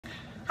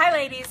Hi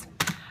ladies.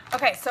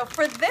 Okay, so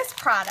for this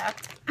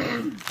product,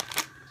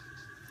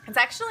 it's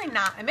actually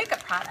not a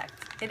makeup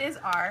product. It is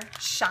our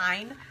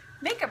Shine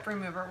Makeup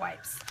Remover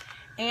Wipes.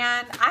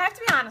 And I have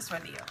to be honest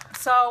with you.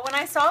 So when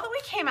I saw that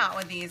we came out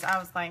with these, I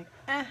was like,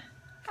 I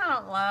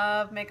don't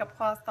love makeup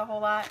cloths a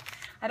whole lot.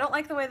 I don't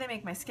like the way they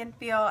make my skin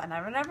feel, and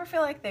I never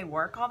feel like they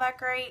work all that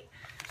great.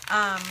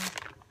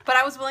 But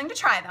I was willing to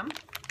try them.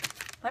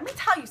 Let me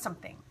tell you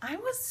something. I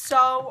was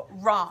so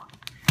wrong.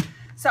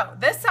 So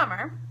this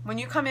summer, when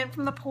you come in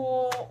from the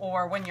pool,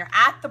 or when you're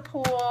at the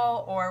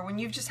pool, or when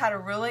you've just had a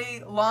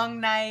really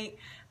long night,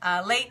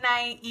 late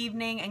night,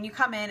 evening, and you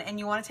come in and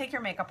you want to take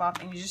your makeup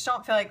off and you just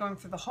don't feel like going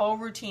through the whole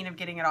routine of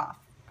getting it off,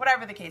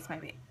 whatever the case may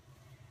be,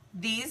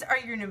 these are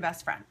your new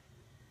best friend.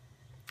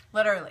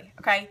 Literally,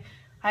 okay?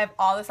 I have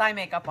all this eye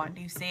makeup on.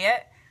 Do you see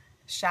it?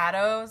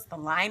 Shadows, the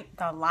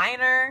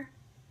liner,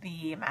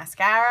 the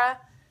mascara.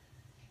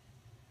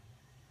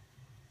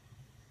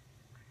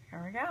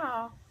 Here we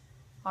go.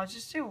 I'll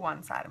just do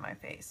one side of my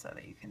face so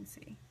that you can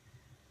see.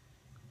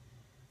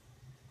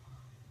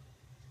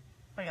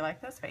 Oh, you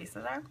like those faces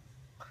there?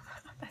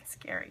 That's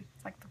scary.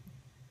 It's like the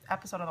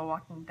episode of The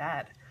Walking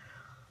Dead.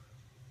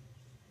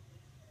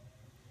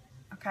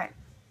 Okay.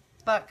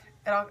 Look,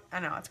 I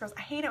know, it's gross.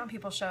 I hate it when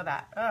people show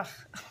that. Ugh.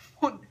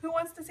 Who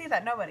wants to see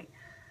that? Nobody.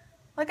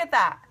 Look at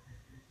that.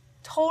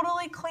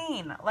 Totally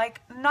clean. Like,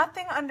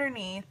 nothing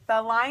underneath.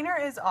 The liner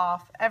is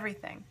off.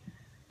 Everything.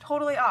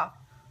 Totally off.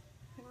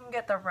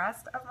 Get the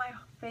rest of my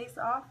face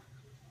off.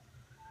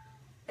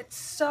 It's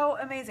so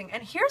amazing.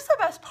 And here's the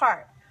best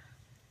part.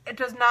 It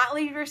does not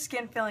leave your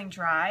skin feeling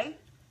dry.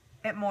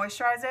 It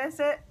moisturizes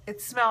it. It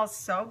smells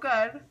so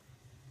good.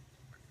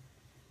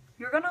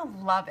 You're gonna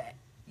love it.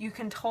 You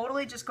can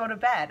totally just go to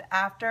bed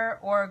after,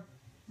 or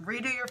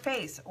redo your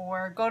face,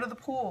 or go to the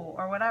pool,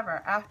 or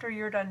whatever after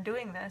you're done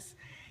doing this,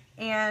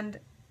 and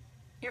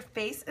your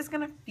face is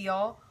gonna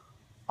feel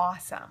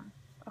awesome.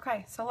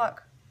 Okay, so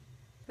look,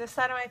 this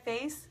side of my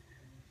face.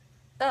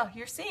 Oh,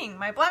 you're seeing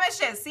my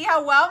blemishes. See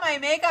how well my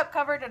makeup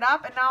covered it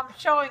up, and now I'm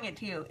showing it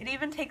to you. It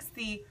even takes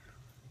the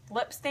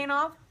lip stain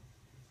off.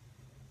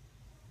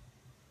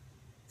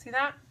 See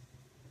that?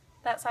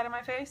 That side of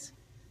my face?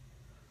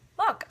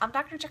 Look, I'm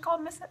Dr. Jekyll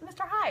and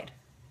Mr. Hyde.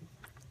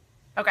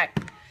 Okay,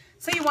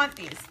 so you want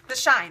these. The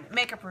Shine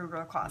Makeup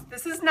Remover Cloth.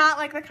 This is not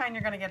like the kind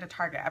you're going to get at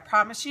Target. I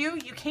promise you,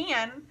 you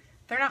can.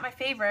 They're not my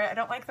favorite. I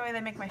don't like the way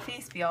they make my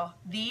face feel.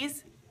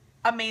 These,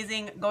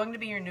 amazing, going to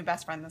be your new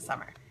best friend this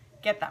summer.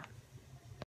 Get them.